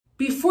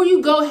before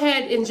you go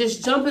ahead and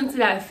just jump into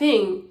that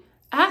thing,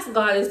 ask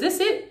God, is this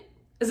it?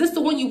 Is this the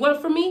one you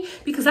want from me?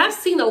 Because I've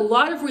seen a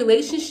lot of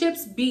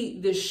relationships be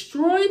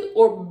destroyed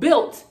or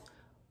built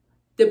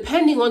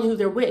depending on who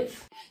they're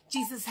with.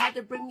 Jesus had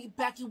to bring me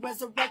back, he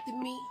resurrected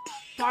me.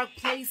 Dark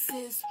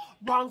places,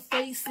 wrong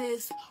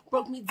faces,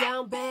 broke me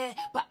down bad,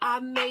 but I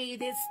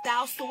made it.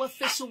 Style so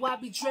official, I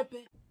be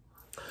dripping.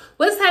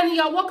 What's happening,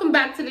 y'all? Welcome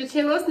back to the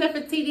channel. It's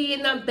Nefertiti,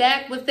 and I'm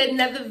back with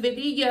another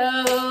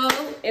video.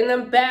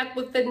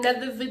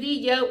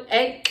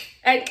 Hey.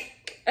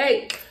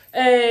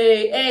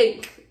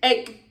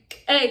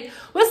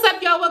 What's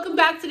up, y'all? Welcome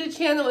back to the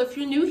channel. If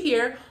you're new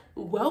here,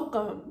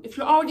 welcome. If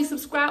you're already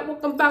subscribed,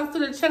 welcome back to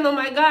the channel,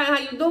 my guy. How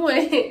you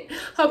doing?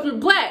 Hope you're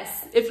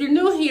blessed. If you're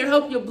new here,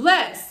 hope you're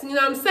blessed. You know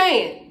what I'm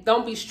saying?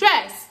 Don't be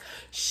stressed.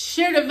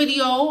 Share the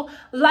video,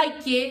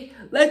 like it,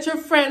 let your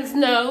friends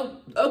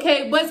know.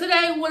 Okay, but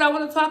today what I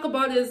want to talk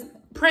about is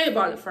pray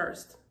about it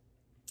first.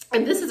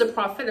 And this is a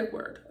prophetic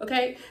word,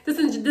 okay? This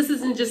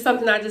isn't just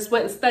something I just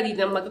went and studied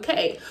and I'm like,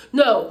 okay.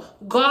 No,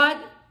 God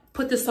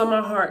put this on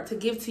my heart to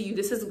give to you.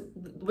 This is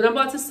what I'm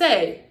about to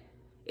say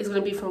is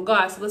going to be from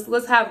God. So let's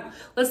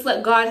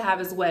let God have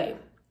his way.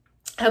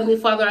 Heavenly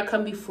Father, I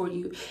come before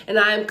you, and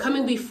I am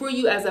coming before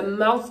you as a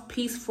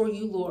mouthpiece for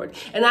you, Lord.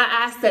 And I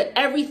ask that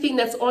everything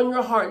that's on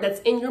your heart, that's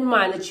in your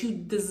mind, that you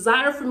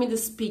desire for me to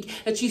speak,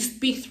 that you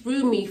speak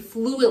through me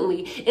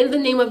fluently. In the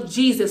name of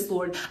Jesus,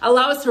 Lord,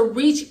 allow us to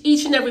reach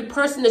each and every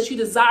person that you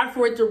desire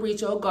for it to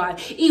reach, oh God.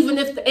 Even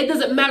if it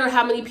doesn't matter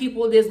how many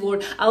people it is,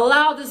 Lord,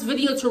 allow this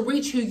video to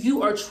reach who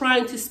you are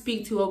trying to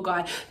speak to, oh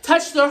God.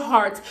 Touch their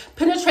hearts,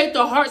 penetrate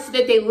their hearts so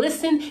that they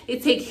listen, they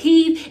take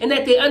heed, and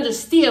that they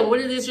understand what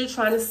it is you're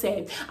trying to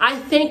say. I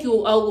thank you,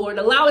 oh Lord.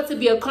 Allow it to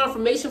be a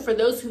confirmation for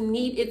those who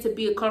need it to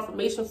be a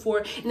confirmation for.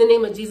 In the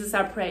name of Jesus,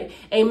 I pray.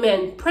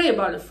 Amen. Pray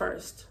about it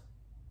first.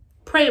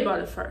 Pray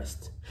about it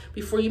first.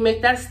 Before you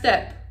make that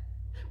step,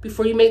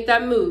 before you make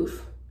that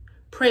move,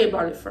 pray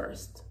about it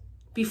first.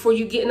 Before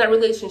you get in that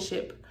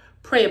relationship,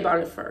 pray about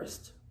it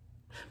first.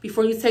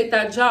 Before you take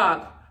that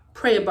job,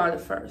 pray about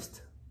it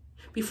first.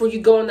 Before you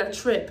go on that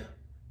trip,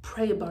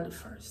 pray about it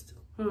first.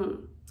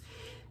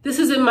 This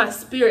is in my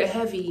spirit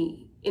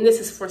heavy. And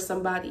this is for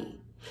somebody.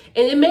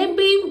 And it may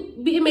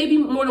be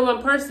more than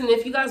one person.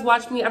 If you guys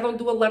watch me, I don't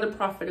do a lot of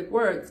prophetic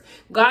words.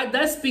 God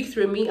does speak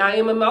through me. I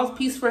am a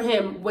mouthpiece for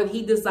him when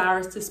he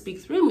desires to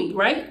speak through me,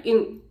 right?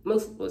 In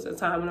most of the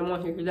time when I'm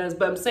on here, he does.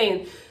 But I'm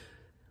saying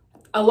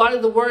a lot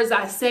of the words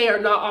I say are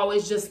not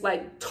always just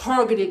like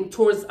targeting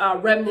towards a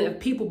remnant of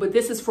people. But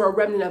this is for a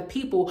remnant of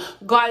people.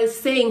 God is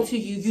saying to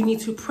you, you need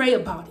to pray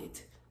about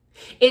it.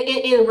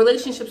 And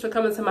relationships are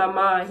coming to my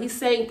mind. He's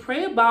saying,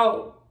 pray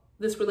about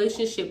this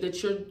relationship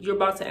that you're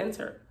about to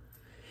enter.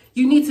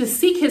 You need to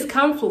seek his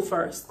counsel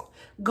first.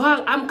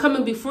 God, I'm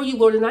coming before you,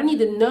 Lord, and I need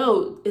to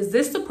know, is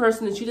this the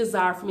person that you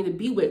desire for me to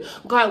be with?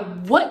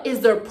 God, what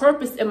is their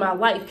purpose in my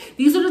life?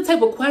 These are the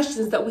type of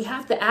questions that we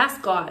have to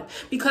ask God,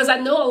 because I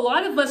know a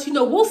lot of us,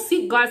 we'll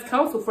seek God's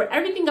counsel for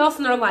everything else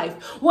in our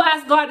life. We'll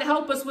ask God to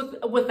help us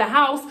with the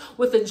house,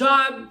 with the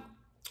job.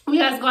 We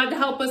ask God to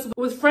help us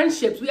with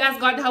friendships. We ask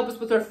God to help us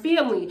with our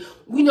family.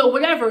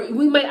 Whatever.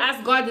 We might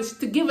ask God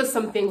to give us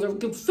some things or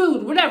give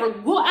food, whatever.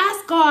 We'll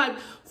ask God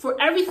for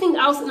everything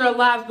else in our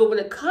lives. But when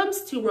it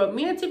comes to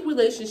romantic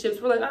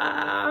relationships, we're like,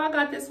 I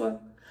got this one.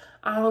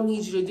 I don't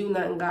need you to do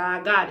nothing,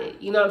 God. I got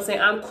it. You know what I'm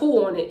saying? I'm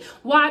cool on it.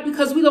 Why?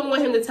 Because we don't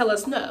want him to tell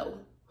us no.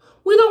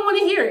 We don't want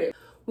to hear it.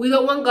 We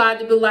don't want God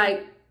to be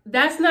like,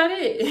 that's not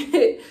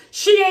it.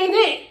 She ain't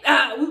it.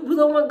 We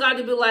don't want God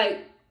to be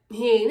like,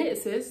 he ain't it,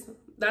 sis.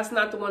 That's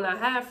not the one I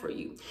have for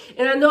you.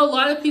 And I know a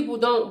lot of people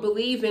don't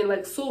believe in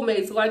like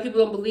soulmates. A lot of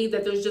people don't believe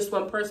that there's just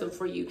one person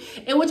for you.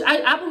 And which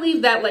I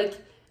believe that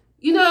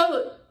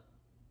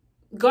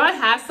God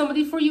has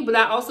somebody for you, but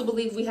I also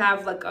believe we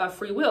have like a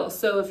free will.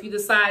 So if you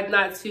decide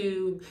not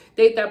to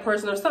date that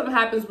person or something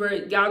happens where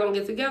y'all don't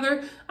get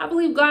together, I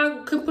believe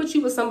God can put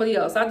you with somebody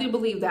else. I do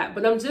believe that.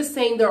 But I'm just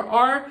saying there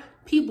are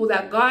people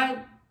that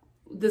God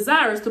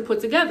desires to put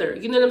together.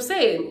 You know what I'm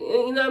saying?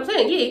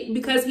 Yeah,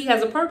 because he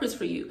has a purpose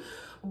for you.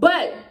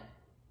 But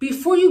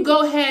before you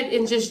go ahead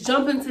and just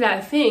jump into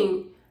that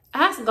thing,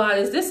 ask God,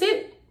 is this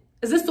it?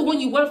 Is this the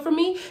one you want from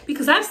me?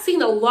 Because I've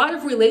seen a lot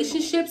of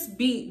relationships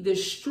be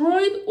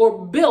destroyed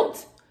or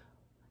built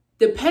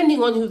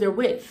depending on who they're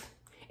with.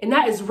 And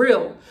that is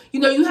real.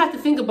 You have to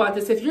think about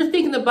this. If you're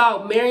thinking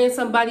about marrying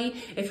somebody,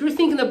 if you're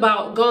thinking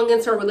about going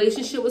into a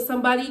relationship with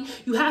somebody,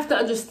 you have to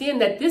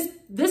understand that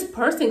this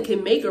person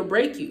can make or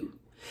break you.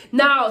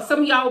 Now,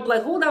 some of y'all will be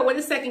like, hold on, wait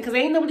a second, because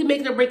ain't nobody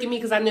making or breaking me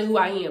because I know who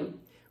I am.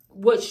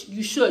 Which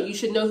you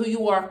should know who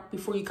you are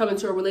before you come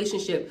into a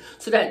relationship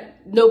so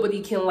that nobody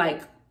can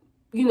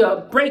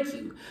break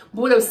you.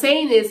 But what I'm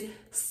saying is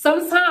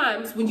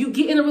sometimes when you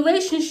get in a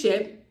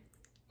relationship,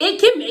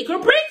 it can make or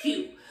break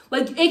you.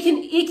 Like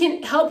it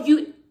can help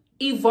you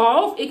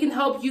evolve. It can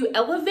help you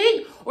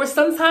elevate, or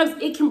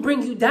sometimes it can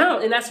bring you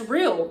down. And that's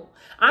real.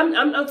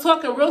 I'm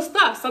talking real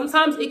stuff.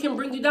 Sometimes it can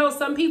bring you down.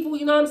 Some people,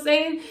 you know what I'm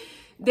saying?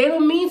 They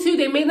don't mean to,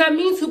 they may not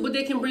mean to, but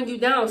they can bring you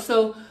down.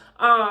 So,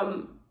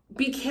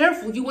 be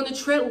careful. You want to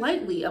tread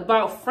lightly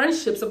about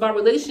friendships, about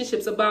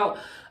relationships, about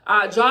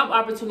job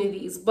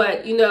opportunities.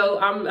 But, you know,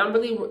 I'm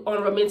really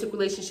on romantic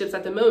relationships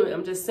at the moment.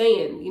 I'm just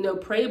saying, you know,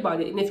 pray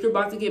about it. And if you're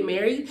about to get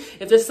married,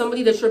 if there's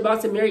somebody that you're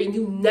about to marry and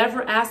you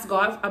never asked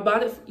God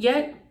about it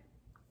yet,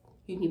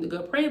 you need to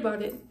go pray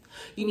about it.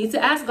 You need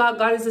to ask God,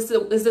 God, is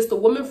this the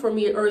woman for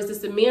me, or is this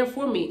the man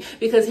for me?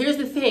 Because here's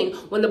the thing,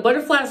 when the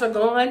butterflies are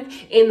gone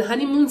and the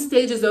honeymoon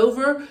stage is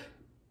over,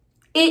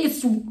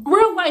 it's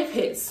real life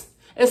hits.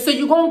 And so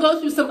you're going to go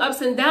through some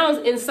ups and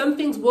downs, and some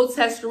things will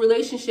test your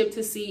relationship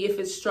to see if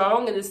it's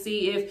strong and to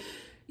see if,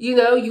 you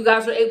know, you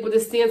guys are able to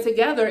stand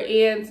together.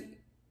 And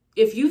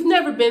if you've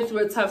never been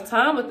through a tough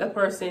time with that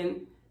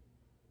person,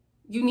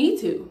 you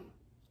need to.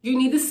 You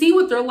need to see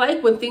what they're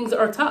like when things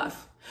are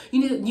tough.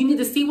 You need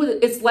to see what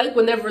it's like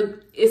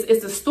whenever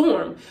it's a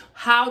storm.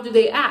 How do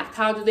they act?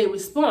 How do they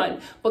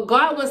respond? But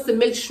God wants to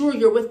make sure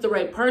you're with the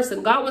right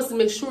person. God wants to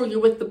make sure you're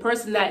with the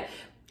person that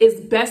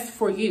is best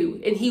for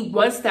you. And he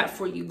wants that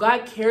for you.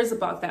 God cares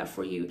about that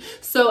for you.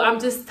 So I'm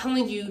just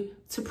telling you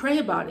to pray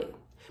about it.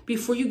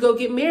 Before you go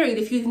get married,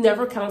 if you've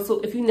never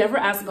counseled, if you never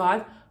asked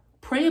God,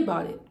 pray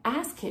about it.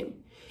 Ask him.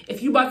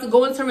 If you're about to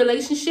go into a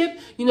relationship,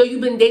 you know,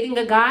 you've been dating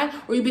a guy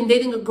or you've been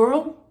dating a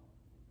girl,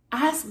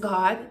 ask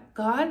God,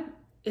 God,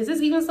 is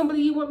this even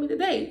somebody you want me to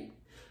date?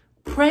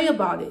 Pray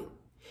about it.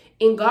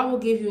 And God will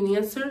give you an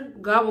answer.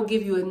 God will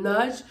give you a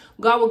nudge.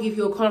 God will give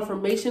you a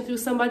confirmation through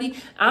somebody.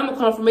 I'm a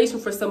confirmation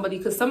for somebody,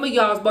 because some of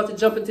y'all is about to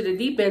jump into the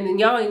deep end and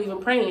y'all ain't even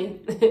praying.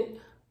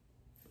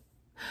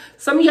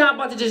 Some of y'all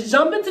about to just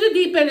jump into the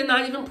deep end and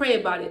not even pray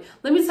about it.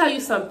 Let me tell you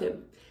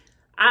something.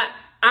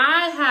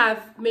 I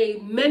have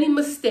made many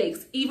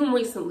mistakes, even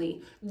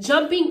recently,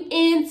 jumping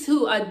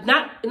into a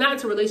not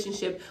into a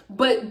relationship,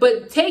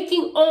 but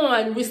taking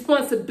on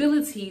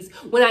responsibilities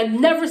when I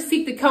never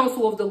seek the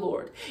counsel of the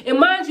Lord. And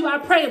mind you, I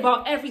pray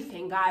about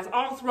everything, guys,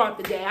 all throughout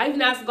the day. I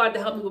even ask God to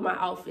help me with my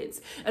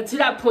outfits. And to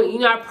that point, you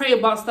know, I pray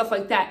about stuff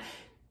like that.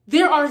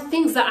 There are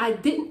things that I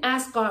didn't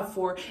ask God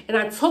for, and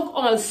I took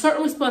on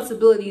certain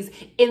responsibilities,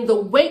 and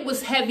the weight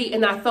was heavy,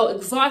 and I felt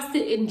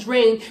exhausted and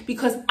drained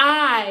because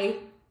I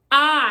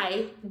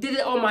did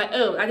it on my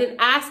own. I didn't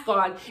ask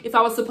God if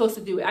I was supposed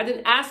to do it. I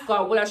didn't ask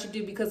God what I should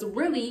do, because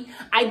really,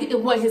 I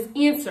didn't want his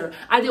answer.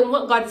 I didn't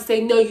want God to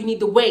say, no, you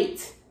need to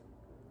wait.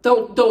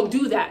 Don't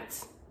do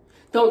that.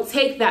 Don't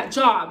take that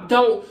job.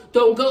 Don't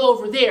go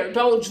over there.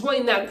 Don't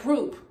join that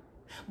group.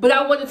 But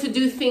I wanted to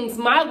do things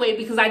my way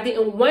because I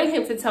didn't want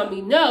him to tell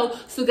me no.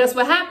 So guess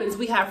what happens?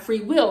 We have free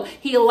will.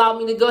 He allowed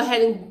me to go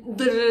ahead and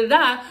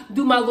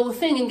do my little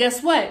thing. And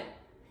guess what?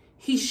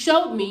 He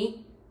showed me,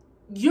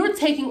 you're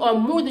taking on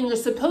more than you're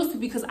supposed to,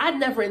 because I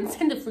never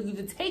intended for you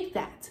to take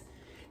that.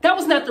 That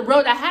was not the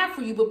road I had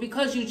for you, but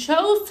because you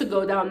chose to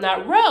go down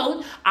that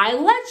road, I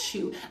let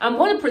you. I'm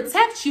going to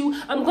protect you.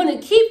 I'm going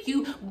to keep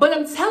you, but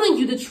I'm telling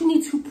you that you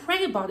need to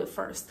pray about it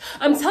first.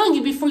 I'm telling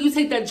you, before you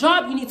take that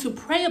job, you need to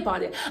pray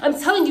about it. I'm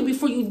telling you,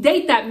 before you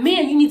date that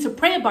man, you need to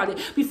pray about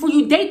it. Before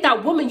you date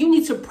that woman, you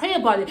need to pray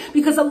about it,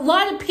 because a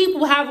lot of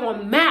people have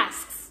on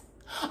masks.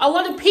 A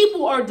lot of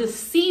people are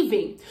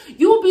deceiving.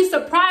 You will be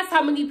surprised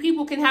how many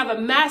people can have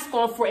a mask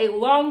on for a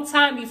long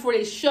time before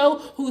they show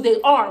who they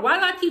are. Why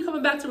do I keep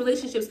coming back to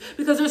relationships?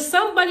 Because there's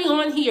somebody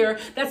on here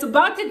that's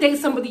about to date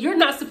somebody you're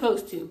not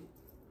supposed to.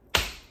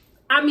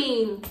 I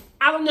mean,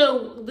 I don't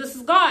know. This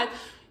is God.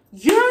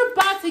 You're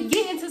about to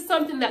get into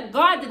something that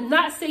God did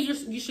not say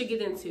you should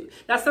get into.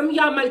 Now, some of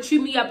y'all might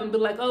chew me up and be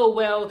like, oh,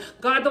 well,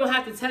 God don't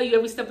have to tell you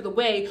every step of the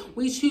way.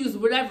 We choose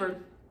whatever.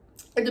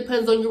 It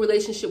depends on your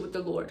relationship with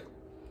the Lord.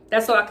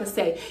 That's all I can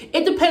say.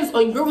 It depends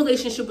on your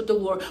relationship with the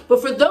Lord.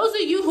 But for those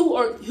of you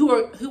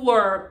who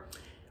are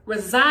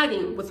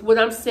residing with what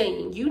I'm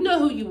saying, you know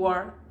who you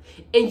are,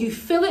 and you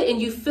feel it,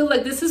 and you feel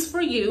like this is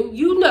for you.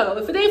 You know,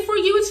 if it ain't for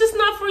you, it's just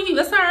not for you.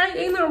 That's all right.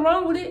 Ain't nothing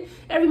wrong with it.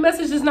 Every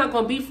message is not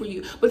going to be for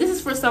you. But this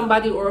is for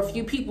somebody or a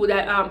few people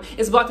that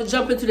is about to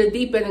jump into the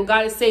deep end, and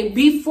God is saying,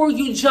 before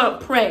you jump,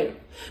 pray.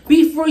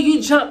 Before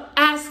you jump,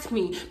 ask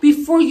me.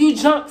 Before you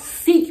jump,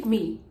 seek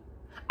me.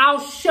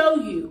 I'll show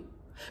you.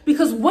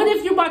 Because what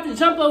if you're about to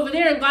jump over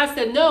there and God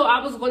said, no,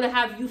 I was going to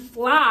have you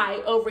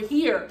fly over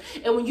here.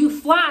 And when you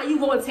fly, you're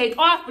going to take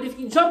off. But if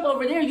you jump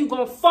over there, you're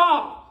going to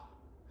fall.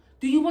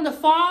 Do you want to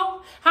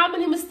fall? How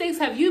many mistakes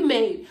have you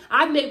made?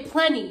 I've made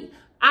plenty.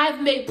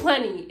 I've made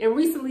plenty. And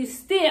recently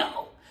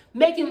still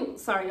making,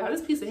 sorry, y'all,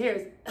 this piece of hair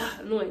is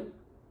annoying.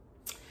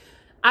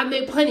 I've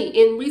made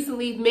plenty and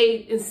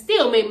recently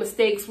still made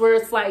mistakes where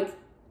it's like,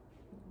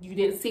 you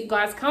didn't seek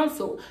God's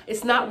counsel.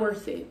 It's not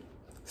worth it.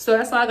 So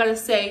that's all I got to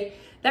say.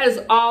 That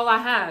is all I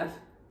have.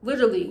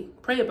 Literally,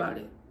 pray about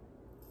it.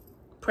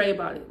 Pray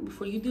about it.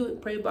 Before you do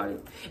it, pray about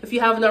it. If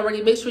you haven't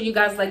already, make sure you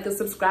guys like and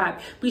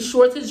subscribe. Be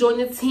sure to join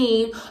the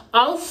team.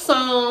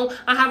 Also,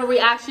 I have a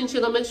reaction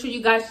channel. Make sure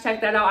you guys check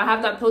that out. I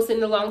have not posted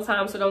in a long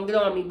time, so don't get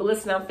on me. But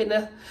listen, I'm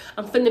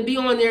finna be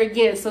on there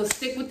again. So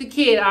stick with the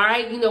kid, all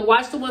right? You know,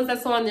 watch the ones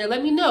that's on there.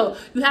 Let me know.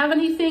 You have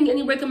anything,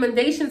 any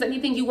recommendations,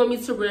 anything you want me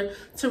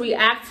to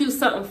react to,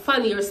 something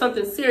funny or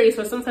something serious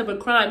or some type of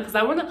crime? Because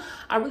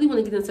I really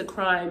want to get into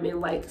crime and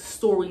like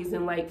stories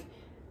and like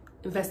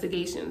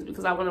investigations,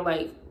 because I want to,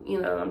 like, you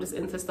know, I'm just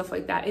into stuff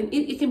like that. And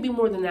it can be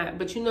more than that,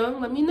 but, you know,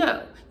 let me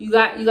know. You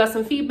got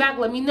some feedback?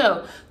 Let me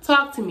know.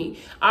 Talk to me.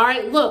 All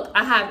right, look,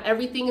 I have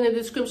everything in the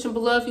description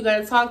below. If you got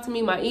to talk to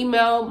me, my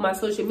email, my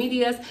social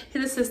medias,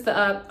 hit a sister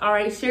up. All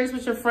right, share this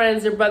with your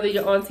friends, your brother,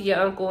 your auntie, your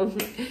uncle,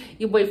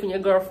 your boyfriend, your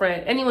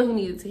girlfriend, anyone who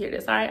needed to hear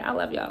this. All right, I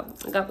love y'all.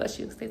 God bless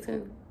you. Stay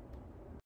tuned.